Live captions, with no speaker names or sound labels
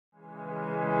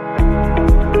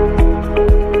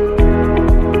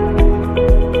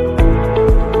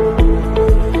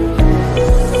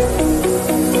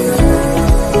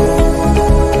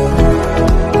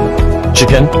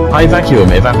silicon, high vacuum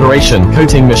evaporation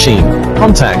coating machine.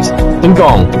 Contact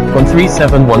Dongguan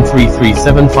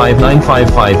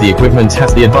 13713375955. The equipment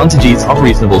has the advantages of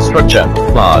reasonable structure,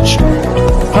 large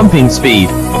pumping speed,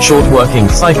 short working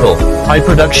cycle, high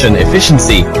production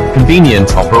efficiency,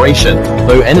 convenient operation,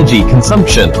 low energy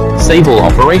consumption, stable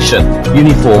operation,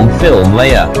 uniform film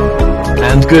layer,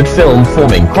 and good film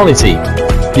forming quality.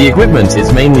 The equipment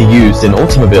is mainly used in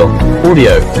automobile,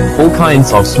 audio, all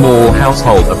kinds of small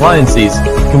household appliances,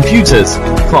 computers,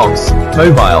 clocks,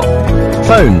 mobile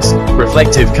phones,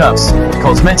 reflective cups,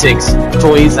 cosmetics,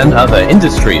 toys and other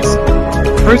industries.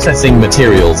 Processing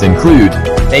materials include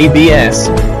ABS,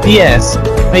 PS,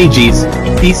 pages,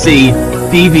 PC,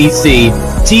 PVC,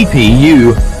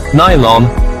 TPU, nylon,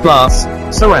 glass,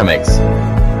 ceramics,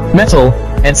 metal,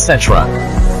 etc.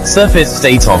 Surface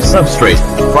state of substrate,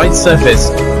 bright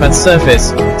surface, matte surface,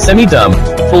 semi-dumb,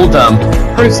 full dumb,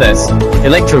 process,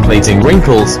 electroplating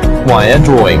wrinkles, wire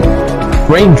drawing,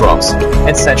 raindrops,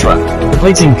 etc. The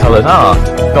plating colored are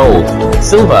gold,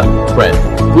 silver, red,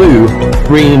 blue,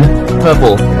 green,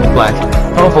 purple, black,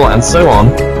 purple and so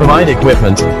on. Provide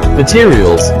equipment,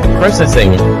 materials,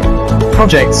 processing,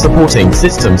 project supporting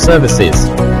system services.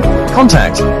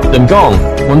 Contact Dongguan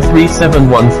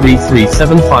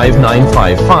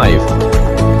 13713375955.